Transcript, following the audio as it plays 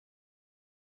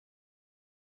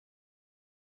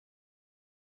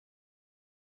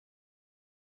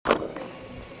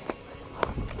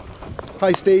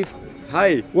Hi Steve.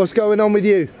 Hi. What's going on with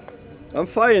you? I'm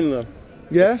fine.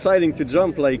 Yeah? Exciting to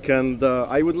jump, and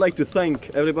I would like to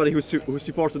thank everybody who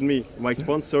supported me, my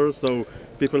sponsors, so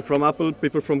people from Apple,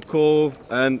 people from Cove,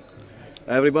 and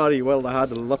everybody. Well, I had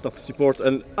a lot of support,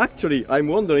 and actually I'm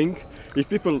wondering if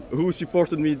people who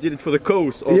supported me did it for the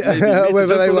cause or maybe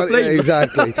whether they for the want, plane.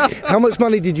 exactly. How much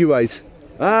money did you raise?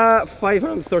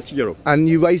 530 euro. And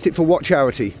you raised it for what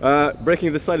charity?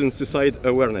 Breaking the Silence Suicide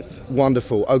Awareness.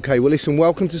 Wonderful. Okay, well listen,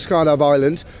 welcome to Skydive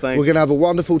Ireland. Thanks. We're going to have a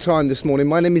wonderful time this morning.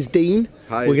 My name is Dean.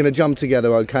 Hi. We're going to jump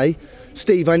together, okay?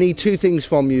 Steve, I need two things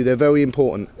from you. They're very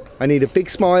important. I need a big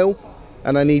smile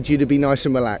and I need you to be nice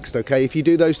and relaxed, okay? If you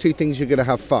do those two things, you're going to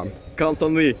have fun. Count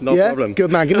on me, no yeah? problem.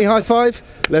 Good man. Give me a high five.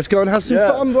 Let's go and have some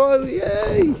fun, bro.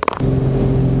 Yay!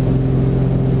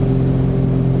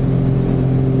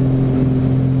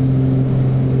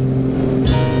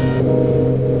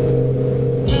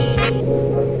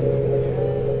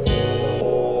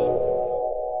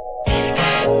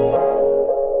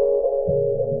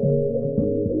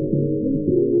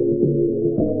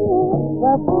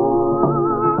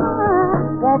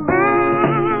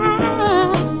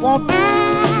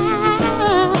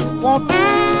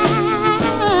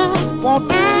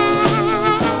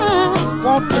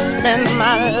 Want to spend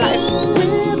my life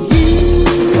with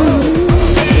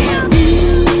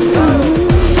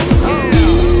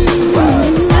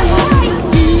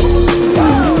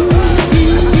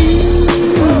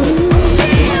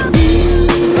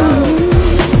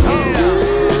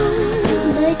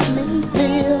make me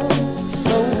feel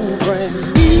so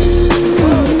brand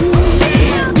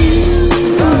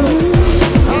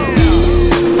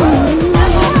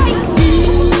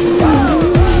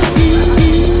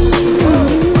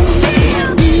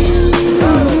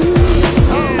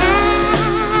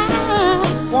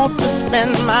want to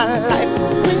spend my life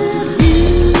with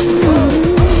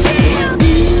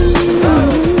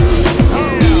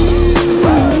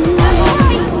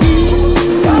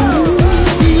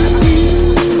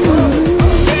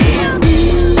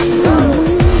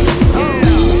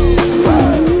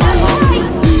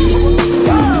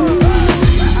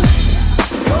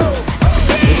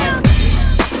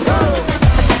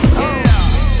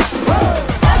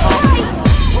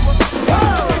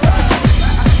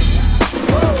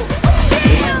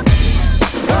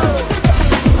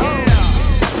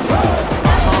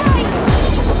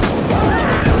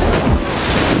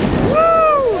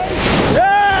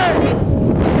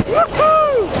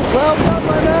Well done,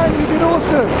 my man. You did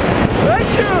awesome. Thank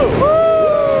you!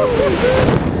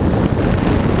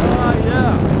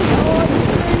 Yeah.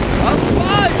 I'm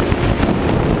fine!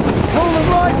 Pull the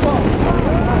right one.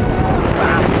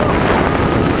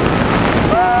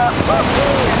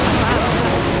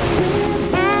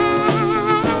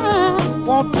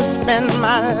 want to spend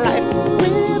my life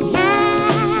with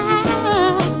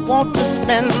want to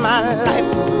spend my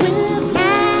life with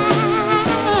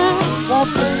want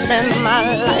to spend my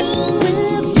life with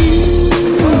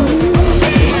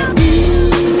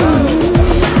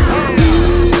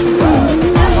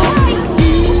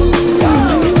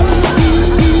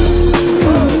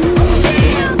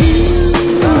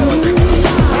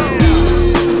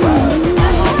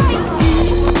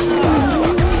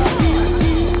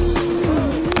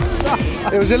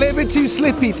It was a little bit too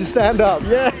slippy to stand up.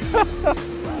 Yeah!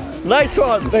 Nice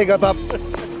one! There you go, bub.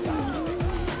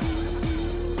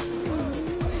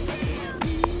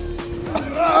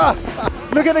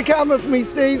 Look at the camera for me,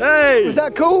 Steve. Hey! Was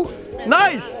that cool?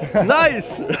 Nice!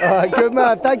 Nice! All right, good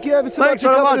man. Thank you ever so much Thanks for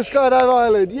very coming much. to Skydive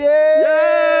Island.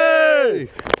 Yay!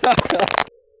 Yay!